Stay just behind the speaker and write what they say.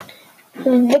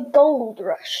The Gold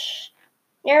Rush.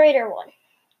 Narrator 1.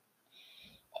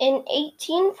 In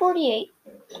 1848,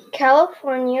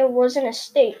 California wasn't a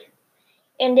state,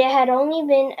 and it had only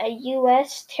been a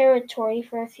U.S. territory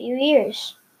for a few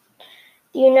years.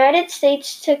 The United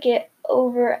States took it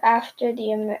over after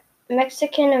the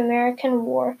Mexican-American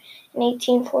War in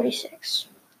 1846.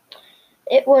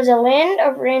 It was a land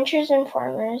of ranchers and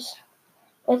farmers,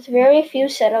 with very few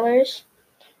settlers.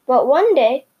 But one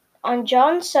day, on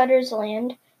John Sutter's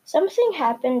land, something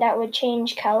happened that would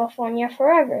change California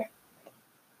forever.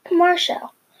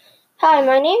 Marshall. Hi,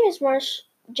 my name is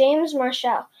James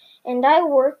Marshall, and I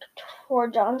worked for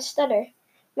John Sutter.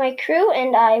 My crew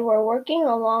and I were working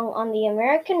along on the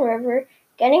American River,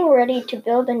 getting ready to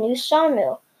build a new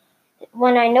sawmill,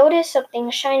 when I noticed something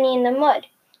shiny in the mud.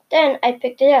 Then I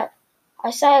picked it up.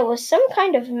 I saw it was some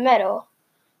kind of metal.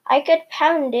 I could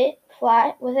pound it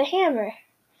flat with a hammer,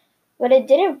 but it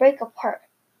didn't break apart.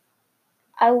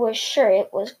 I was sure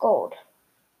it was gold.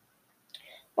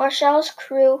 Marshall's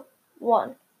crew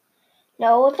 1.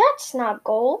 No, that's not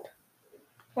gold.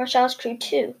 Marshall's crew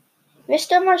 2.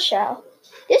 Mr. Marshall,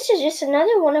 this is just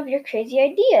another one of your crazy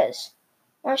ideas.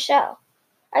 Marshall,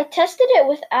 I tested it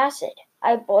with acid.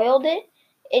 I boiled it.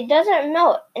 It doesn't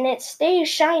melt and it stays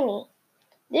shiny.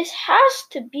 This has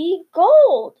to be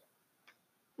gold.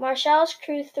 Marshall's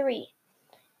crew 3.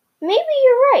 Maybe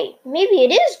you're right. Maybe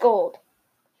it is gold.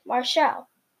 Marshall.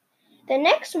 The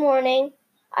next morning,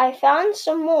 I found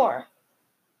some more.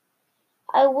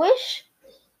 I wish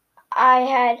I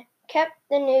had kept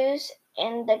the news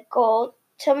and the gold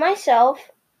to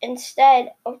myself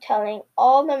instead of telling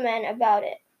all the men about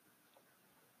it.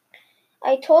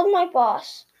 I told my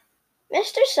boss,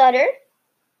 Mr. Sutter.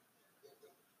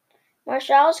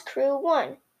 Marshall's crew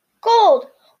 1. Gold!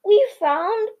 We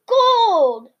found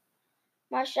gold!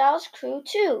 Marshall's crew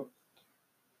 2.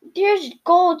 There's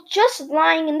gold just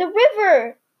lying in the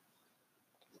river.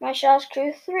 Marshall's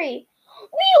crew 3.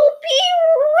 We'll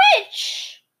be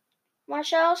rich!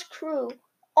 Marshall's crew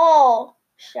all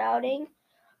shouting,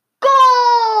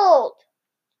 Gold!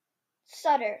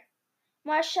 Sutter.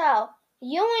 Marshall,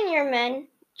 you and your men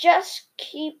just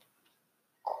keep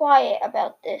quiet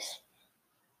about this.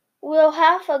 We'll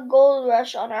have a gold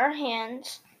rush on our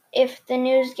hands if the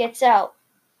news gets out.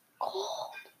 Gold.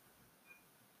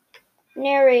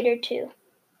 Narrator 2.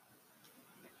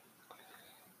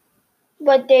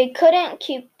 But they couldn't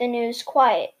keep the news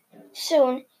quiet.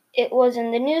 Soon it was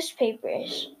in the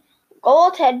newspapers.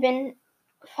 Gold had been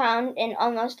found in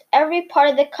almost every part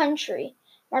of the country.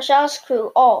 Marshall's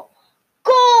crew all,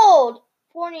 Gold!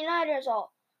 49ers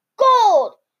all,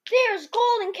 Gold! There's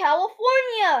gold in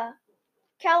California!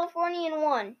 Californian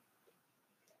 1.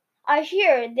 I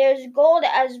hear there's gold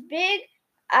as big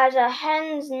as a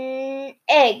hen's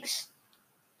eggs.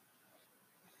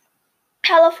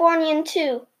 Californian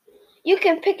 2. You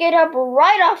can pick it up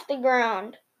right off the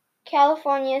ground.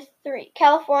 Californian 3.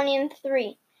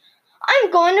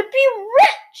 I'm going to be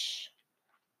rich!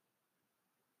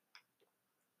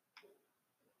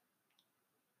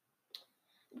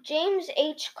 James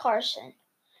H. Carson.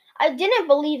 I didn't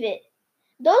believe it.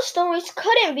 Those stories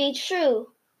couldn't be true.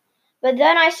 But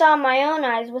then I saw my own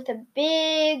eyes with a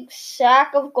big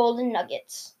sack of golden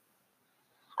nuggets.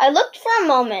 I looked for a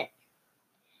moment,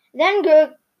 then grew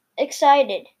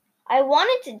excited. I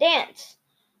wanted to dance.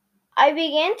 I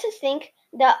began to think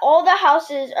that all the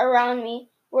houses around me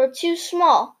were too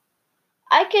small.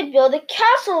 I could build a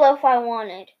castle if I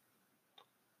wanted.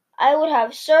 I would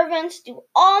have servants do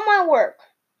all my work.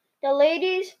 The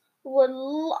ladies would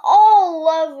all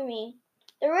love me.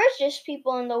 The richest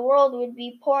people in the world would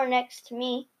be poor next to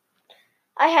me.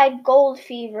 I had gold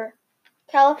fever.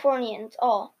 Californians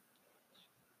all.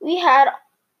 We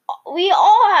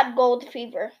all had gold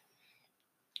fever.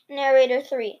 Narrator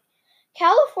 3.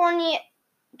 California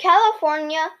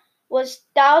was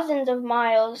thousands of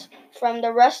miles from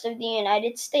the rest of the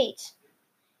United States.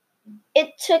 It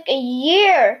took a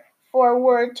year for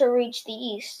word to reach the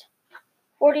East.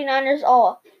 49ers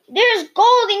all. There's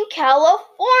gold in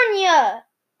California!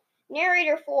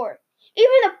 Narrator 4.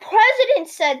 Even the president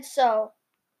said so.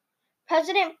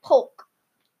 President Polk.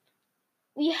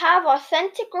 We have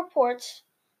authentic reports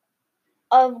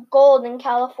of gold in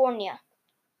California.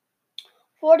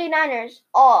 49ers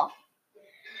all.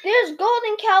 There's gold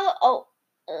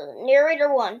in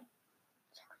Narrator 1.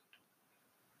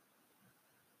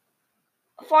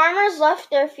 Farmers left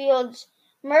their fields,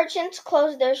 merchants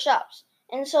closed their shops,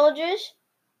 and soldiers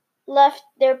left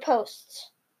their posts.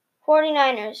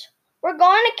 49ers. We're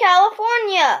going to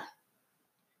California!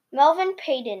 Melvin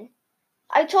Payton.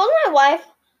 I told my wife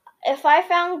if I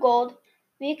found gold,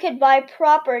 we could buy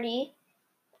property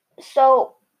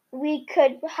so we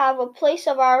could have a place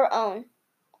of our own.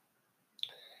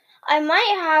 I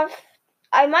might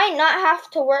not have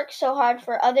to work so hard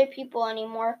for other people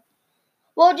anymore.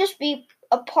 We'll just be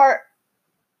apart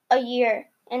a year,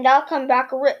 and I'll come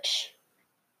back rich.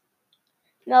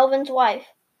 Melvin's wife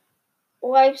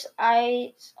wipes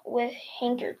eyes with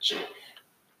handkerchief.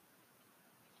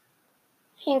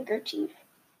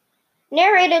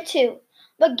 Narrator 2.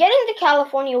 But getting to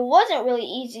California wasn't really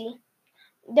easy.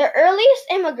 The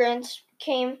earliest immigrants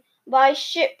came by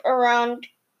ship around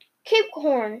Cape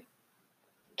Horn,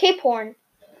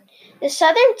 the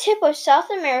southern tip of South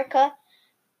America.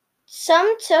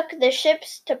 Some took the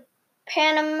ships to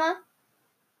Panama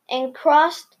and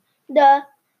crossed the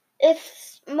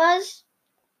isthmus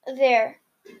there,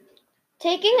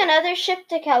 taking another ship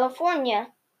to California.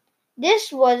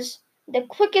 This was the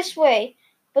quickest way,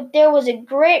 but there was a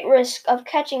great risk of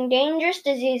catching dangerous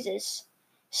diseases.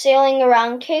 Sailing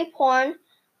around Cape Horn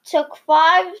took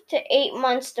 5 to 8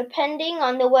 months depending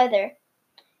on the weather.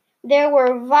 There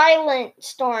were violent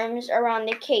storms around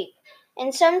the Cape,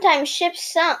 and sometimes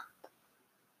ships sunk.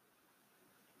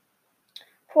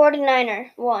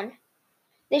 49er 1.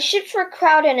 The ships were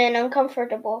crowded and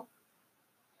uncomfortable.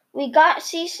 We got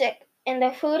seasick, and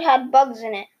the food had bugs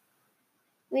in it.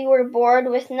 We were bored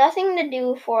with nothing to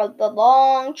do for the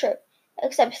long trip,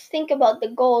 except think about the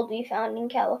gold we found in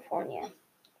California.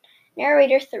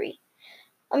 Narrator 3.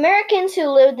 Americans who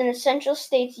lived in the Central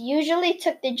States usually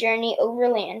took the journey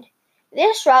overland.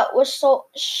 This route was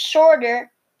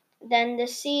shorter than the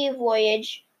sea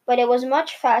voyage, but it was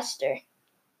much faster.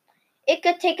 It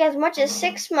could take as much as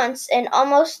 6 months, and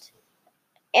most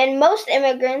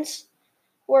immigrants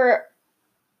were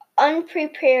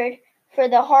unprepared for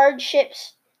the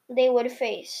hardships they would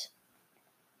face.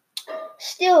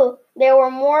 Still, there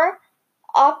were more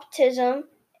optimism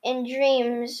and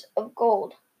dreams of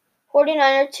gold.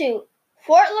 49er 2.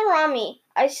 Fort Laramie.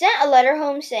 I sent a letter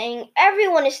home saying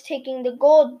everyone is taking the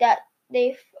gold that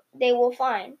they will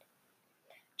find.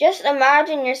 Just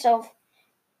imagine yourself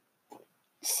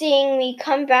seeing me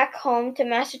come back home to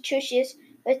Massachusetts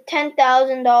with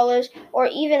 $10,000 or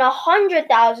even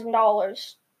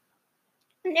 $100,000.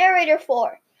 Narrator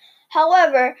 4.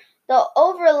 However, the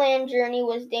overland journey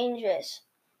was dangerous.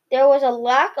 There was a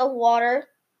lack of water,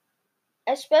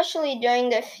 especially during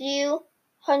the few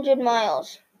hundred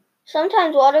miles.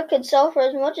 Sometimes water could sell for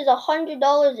as much as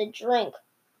 $100 a drink.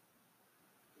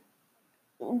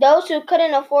 Those who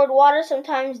couldn't afford water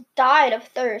sometimes died of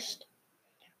thirst.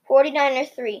 49er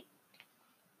 3.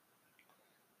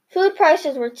 Food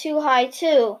prices were too high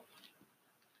too.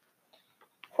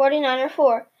 49er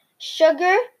 4.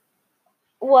 Sugar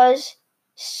was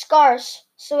scarce,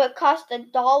 so it cost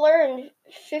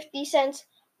 $1.50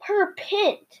 per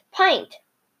pint.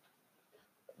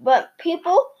 But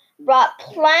people brought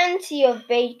plenty of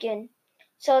bacon,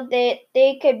 so that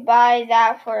they could buy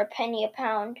that for a penny a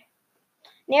pound.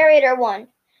 Narrator 1.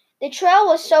 The trail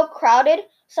was so crowded,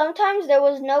 sometimes there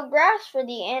was no grass for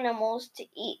the animals to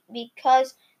eat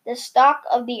because the stock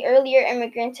of the earlier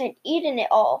immigrants had eaten it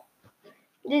all.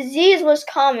 Disease was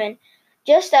common,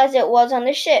 just as it was on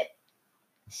the ship.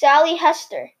 Sally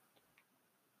Hester.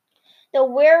 The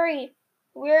weary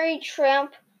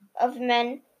tramp of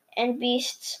men and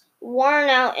beasts, worn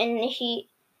out in the heat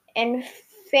and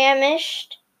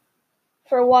famished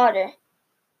for water,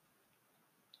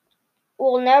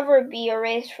 will never be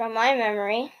erased from my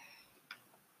memory.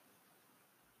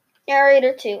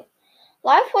 Narrator 2.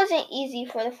 Life wasn't easy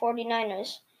for the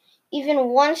 49ers, even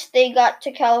once they got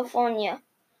to California.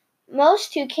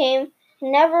 Most who came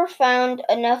never found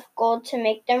enough gold to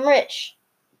make them rich.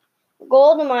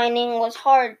 Gold mining was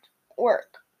hard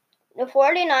work. The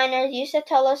 49ers used to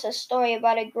tell us a story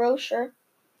about a grocer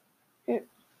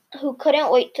who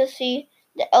couldn't wait to see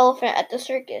the elephant at the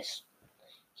circus.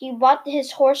 He bought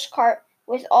his horse cart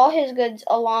with all his goods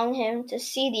along him to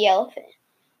see the elephant.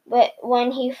 But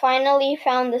when he finally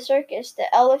found the circus,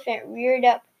 the elephant reared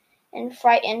up and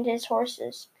frightened his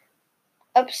horses,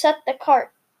 upset the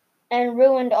cart, and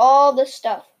ruined all the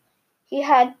stuff. He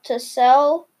had to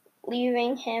sell,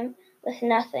 leaving him with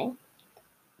nothing.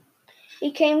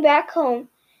 He came back home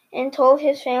and told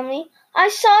his family, "I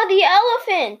saw the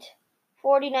elephant!"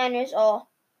 49ers all.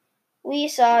 We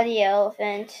saw the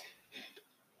elephant.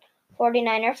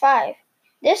 49er 5.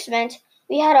 This meant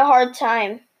we had a hard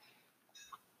time.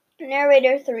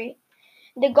 Narrator 3.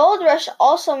 The gold rush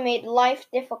also made life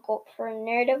difficult for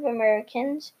Native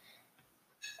Americans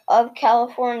of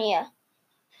California.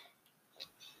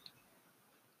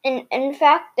 In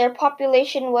fact, their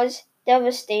population was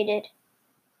devastated.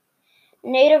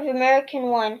 Native American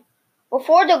 1.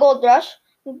 Before the gold rush,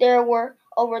 there were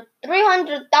over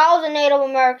 300,000 Native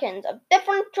Americans of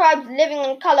different tribes living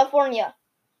in California.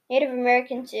 Native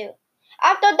American 2.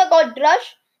 After the gold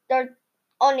rush, there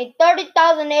only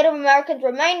 30,000 Native Americans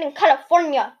remained in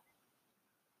California.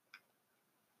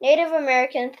 Native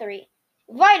American 3.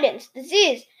 Violence,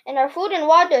 disease, and our food and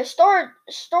water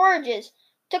storages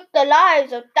took the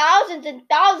lives of thousands and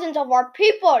thousands of our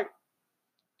people.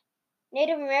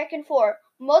 Native American 4.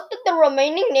 Most of the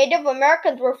remaining Native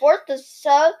Americans were forced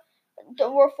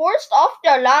off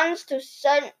their lands to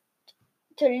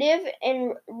live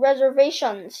in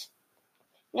reservations.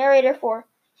 Narrator 4.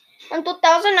 In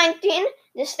 2019,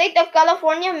 the state of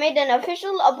California made an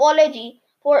official apology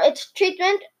for its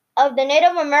treatment of the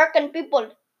Native American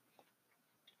people.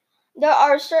 There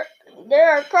are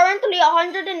currently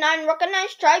 109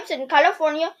 recognized tribes in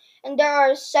California, and there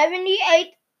are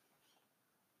 78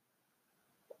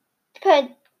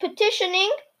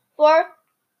 petitioning for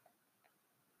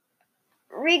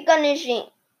recognition.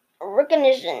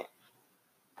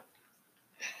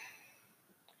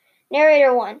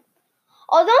 Narrator 1.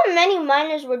 Although many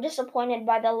miners were disappointed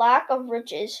by the lack of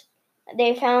riches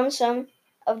they found, some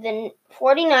of the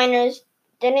 49ers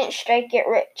didn't strike it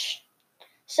rich.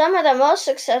 Some of the most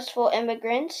successful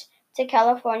immigrants to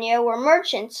California were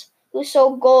merchants who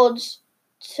sold golds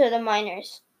to the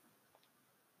miners.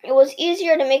 It was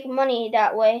easier to make money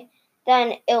that way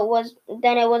than it was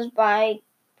by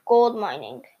gold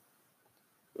mining.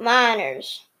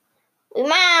 Miners. We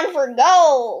mine for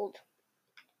gold.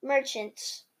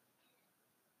 Merchants.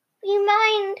 We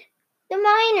mined the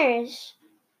miners.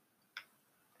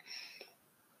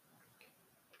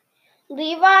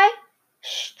 Levi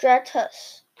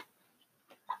Stratus.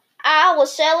 I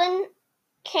was selling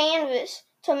canvas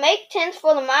to make tents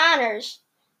for the miners,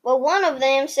 but one of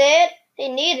them said they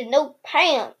needed new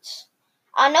pants.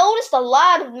 I noticed a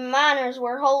lot of the miners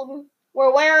were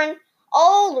wearing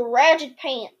old ragged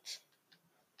pants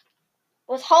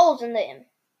with holes in them.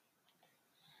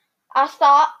 I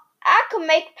thought I could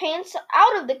make pants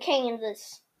out of the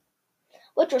canvas,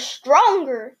 which was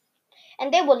stronger,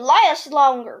 and they would last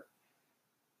longer.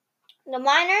 The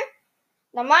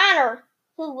miner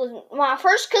who was my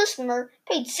first customer,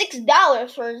 paid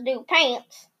 $6 for his new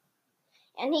pants,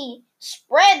 and he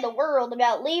spread the word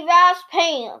about Levi's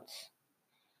pants.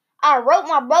 I wrote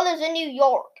my brothers in New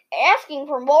York asking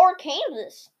for more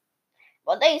canvas,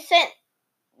 but they sent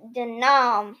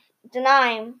denim,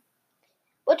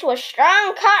 which was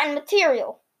strong cotton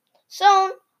material.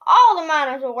 Soon, all the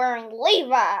miners were wearing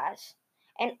Levi's,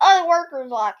 and other workers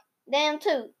like them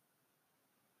too.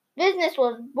 Business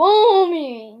was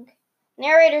booming.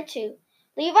 Narrator 2.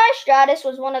 Levi Stratus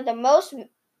was one of the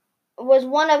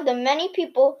many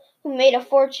people who made a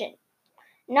fortune,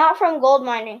 not from gold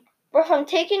mining, but from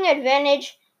taking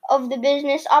advantage of the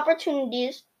business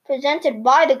opportunities presented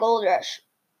by the gold rush.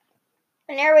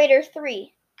 Narrator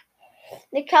 3.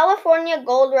 The California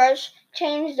gold rush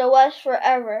changed the West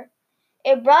forever.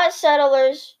 It brought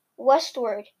settlers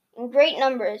westward in great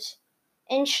numbers,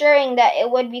 ensuring that it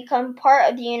would become part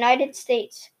of the United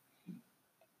States.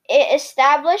 It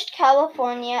established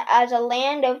California as a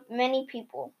land of many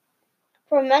people,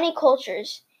 from many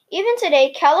cultures. Even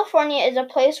today, California is a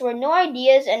place where new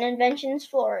ideas and inventions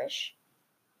flourish.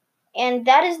 And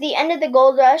that is the end of the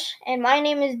gold rush, and my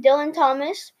name is Dylan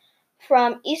Thomas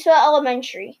from Eastville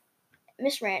Elementary,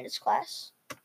 Miss Miranda's class.